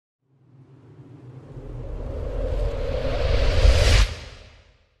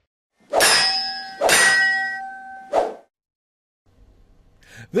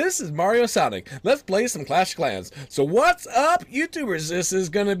This is MARIOSONIC. Let's play some Clash of Clans. So what's up, YouTubers? This is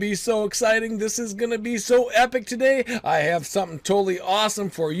going to be so exciting. This is going to be so epic today. I have something totally awesome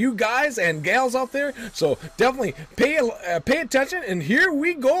for you guys and gals out there. So definitely pay attention, and here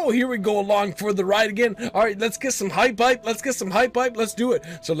we go. Here we go along for the ride again. All right, let's get some hype. Let's get some hype. Let's do it.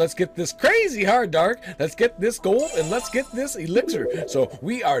 So let's get this crazy hard dark. Let's get this gold, and let's get this elixir. So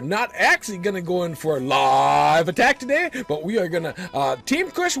we are not actually going to go in for a live attack today, but we are going to Team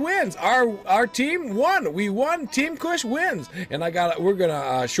KUSH wins. Our team won. We won. Team KUSH wins. And we're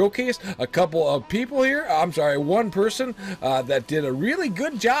gonna showcase a couple of people here. I'm sorry, one person that did a really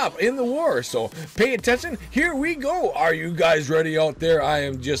good job in the war. So pay attention. Here we go. Are you guys ready out there? I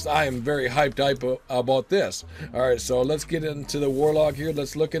am very hyped about this. All right, so let's get into the war log here.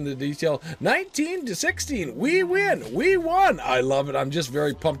 Let's look into detail. 19-16. We win. We won. I love it. I'm just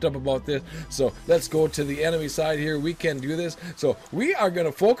very pumped up about this. So let's go to the enemy side here. We can do this. So we are going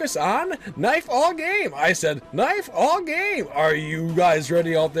to focus on knife all game. I said knife all game. Are you guys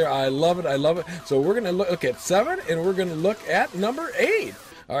ready out there? I love it. I love it. So we're going to look at 7, and we're going to look at number 8.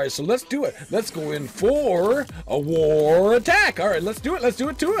 All right, so let's do it. Let's go in for a war attack. All right, let's do it. Let's do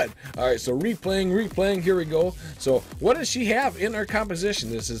it to it. All right, so replaying. Here we go. So what does she have in her composition?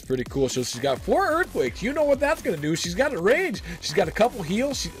 This is pretty cool. So she's got 4 earthquakes. You know what that's going to do. She's got a rage. She's got a couple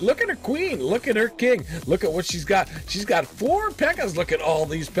heals. Look at her queen. Look at her king. Look at what she's got. She's got 4 P.E.K.K.A.s. Look at all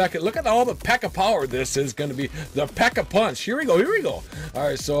these P.E.K.K.A. Look at all the P.E.K.K.A. power. This is going to be the P.E.K.K.A. punch. Here we go. Here we go. All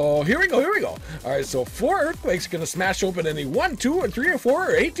right, so here we go. Here we go. All right, so 4 earthquakes going to smash open any 1, 2, or 3, or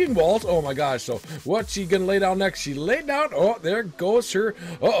 4, or 18 walls. Oh my gosh. So what's she gonna lay down next? She laid down. Oh, there goes her.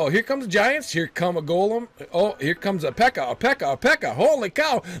 Uh-oh, here comes giants. Here come a golem. Oh, here comes a P.E.K.K.A. Holy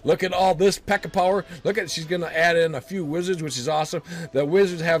cow. Look at all this P.E.K.K.A. power. Look at, she's gonna add in a few wizards, which is awesome. The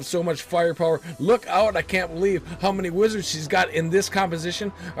wizards have so much firepower. Look out. I can't believe how many wizards she's got in this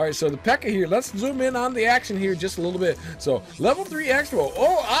composition. All right, so the P.E.K.K.A. here. Let's zoom in on the action here just a little bit. So level 3 expo.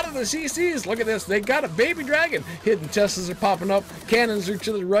 Oh, out of the CCs. Look at this. They got a baby dragon. Hidden chests are popping up. Cannons are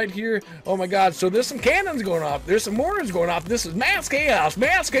to the right here. Oh my god, so there's some cannons going off. There's some mortars going off. This is mass chaos.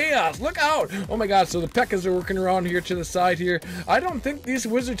 Mass chaos. Look out. Oh my god, so the P.E.K.K.A.s are working around here to the side here. I don't think these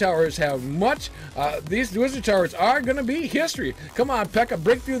wizard towers have much. These wizard towers are going to be history. Come on, P.E.K.K.A.,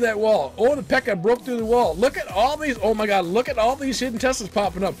 break through that wall. Oh, the P.E.K.K.A. broke through the wall. Look at all these. Oh my god, look at all these hidden chests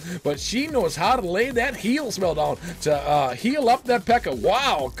popping up. But she knows how to lay that heal spell down to heal up that P.E.K.K.A.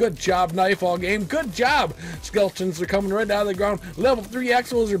 Wow, good job, knife all game. Good job. Skeletons are coming right out of the ground. Level 3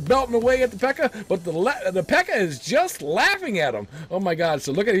 Exos are belting away at the P.E.K.K.A., but the P.E.K.K.A. is just laughing at him. Oh my god,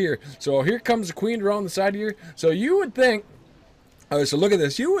 so look at here. So here comes the queen around the side here. So you would think, all right, so look at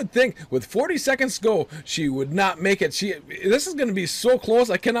this. You would think with 40 seconds to go, she would not make it. This is going to be so close.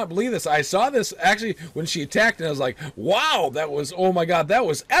 I cannot believe this. I saw this actually when she attacked, and I was like, wow, that was, oh my god, that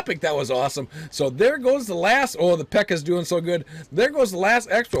was epic. That was awesome. So there goes the last, oh, the P.E.K.K.A. is doing so good. There goes the last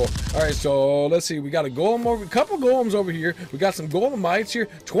expo. All right, so let's see. We got a golem over, a couple golems over here. We got some golem mites here.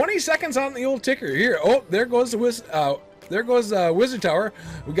 20 seconds on the old ticker here. Oh, there goes the there goes the wizard tower.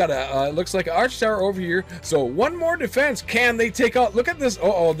 We got a looks like an arch tower over here. So one more defense. Can they take out? Look at this.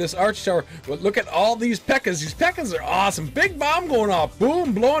 Oh, this arch tower. But look at all these P.E.K.K.A.s. These P.E.K.K.A.s are awesome. Big bomb going off.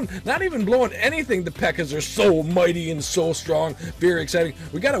 Boom, blowing. Not even blowing anything. The P.E.K.K.A.s are so mighty and so strong. Very exciting.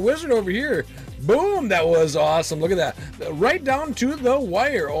 We got a wizard over here. Boom, that was awesome. Look at that. Right down to the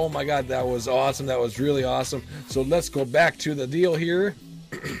wire. Oh my god, that was awesome. That was really awesome. So let's go back to the deal here.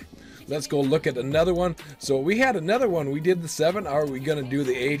 Let's go look at another one. So we had another one. We did the 7. Are we going to do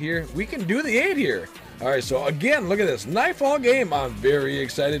the 8 here? We can do the 8 here. All right, so again, look at this. Knife all game. I'm very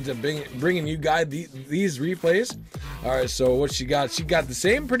excited to bringing you guys these replays. All right, so what she got? She got the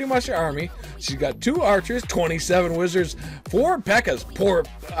same pretty much army. She got 2 archers, 27 wizards, 4 P.E.K.K.A.s. Poor,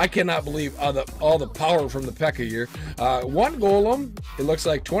 I cannot believe all the power from the P.E.K.K.A. here. 1 golem. It looks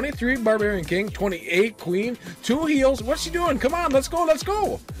like 23 barbarian king, 28 queen, 2 heals. What's she doing? Come on, let's go, let's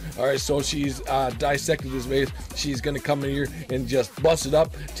go. All right, so she's dissected this base. She's gonna come in here and just bust it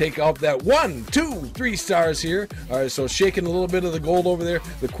up, take out that 1, 2, 3 stars here. All right, so shaking a little bit of the gold over there.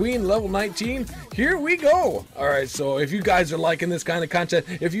 The queen level 19. Here we go. All right, so if you guys are liking this kind of content,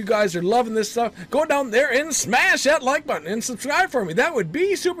 if you guys are loving this stuff, go down there and smash that like button and subscribe for me. That would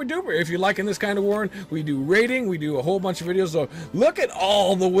be super duper. If you're liking this kind of warring, we do rating, we do a whole bunch of videos. So look at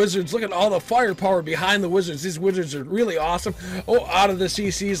all the wizards. Look at all the firepower behind the wizards. These wizards are really awesome. Oh, out of the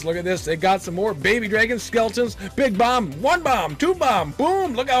CCs. Look at this. They got some more baby dragons, skeletons, big bomb, 1 bomb, 2 bomb,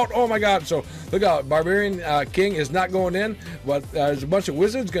 boom. Look out. Oh my god. So look out. Barbarian king is not going in, but there's a bunch of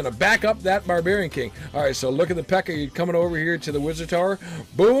wizards going to back up that barbarian king. All right, so look at the P.E.K.K.A. coming over here to the wizard tower.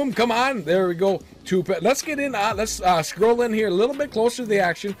 Boom. Come on. There we go. Let's get in. Let's scroll in here a little bit closer to the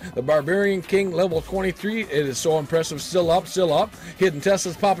action. The Barbarian King, level 23. It is so impressive. Still up, still up. Hidden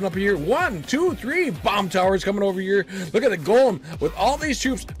Teslas popping up here. 1, 2, 3 bomb towers coming over here. Look at the Golem with all these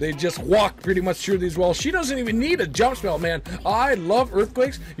troops. They just walk pretty much through these walls. She doesn't even need a jump spell, man. I love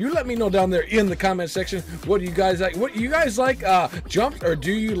earthquakes. You let me know down there in the comment section. What do you guys like? What you guys like? Jumps, or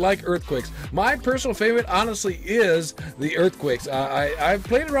do you like earthquakes? My personal favorite, honestly, is the earthquakes. I've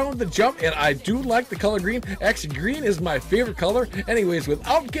played around with the jump, and I do like the color green. Actually, green is my favorite color. Anyways,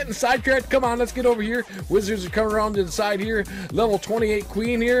 without getting sidetracked, come on, let's get over here. Wizards are coming around to the side here. Level 28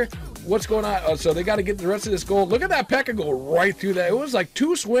 queen here. What's going on? Oh, so they got to get the rest of this gold. Look at that P.E.K.K.A go right through that. It was like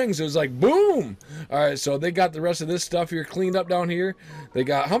 2 swings. It was like boom. All right, so they got the rest of this stuff here cleaned up down here. They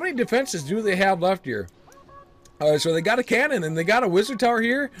got, how many defenses do they have left here? All right, so they got a cannon and they got a wizard tower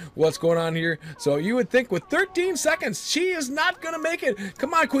here. What's going on here? So you would think with 13 seconds, she is not going to make it.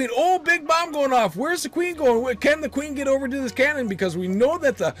 Come on, queen. Oh, big bomb going off. Where's the queen going? Can the queen get over to this cannon? Because we know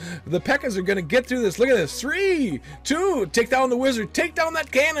that the P.E.K.K.As are going to get through this. Look at this. 3, 2, take down the wizard. Take down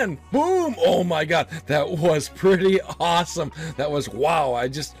that cannon. Boom. Oh, my God. That was pretty awesome. That was, wow.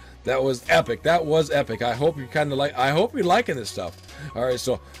 That was epic. That was epic. I hope you're liking this stuff. All right,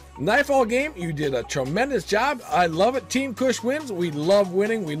 so Nightfall game, you did a tremendous job. I love it. Team KUSH wins. We love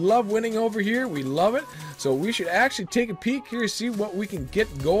winning. We love winning over here. We love it. So we should actually take a peek here, see what we can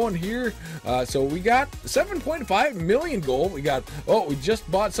get going here. So we got 7.5 million gold. We got, oh, we just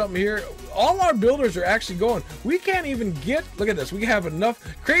bought something here. All our builders are actually going. We can't even get, look at this. We have enough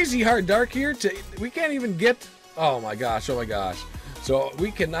crazy hard dark here to, we can't even get, oh my gosh, oh my gosh. So we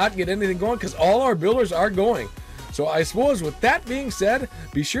cannot get anything going because all our builders are going. So I suppose with that being said,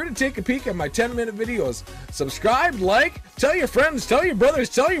 be sure to take a peek at my 10-minute videos. Subscribe, like, tell your friends, tell your brothers,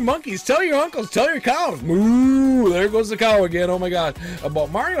 tell your monkeys, tell your uncles, tell your cows. Moo! There goes the cow again. Oh my God.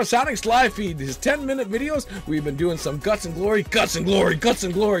 About MARIOSONIC's live feed, his 10-minute videos. We've been doing some guts and glory, guts and glory, guts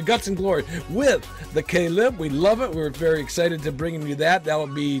and glory, guts and glory with the K-Lib. We love it. We're very excited to bring you that. That'll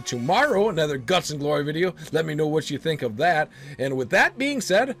be tomorrow, another guts and glory video. Let me know what you think of that. And with that being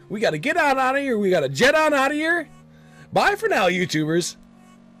said, we got to get on out of here. We got to jet on out of here. Bye for now, YouTubers.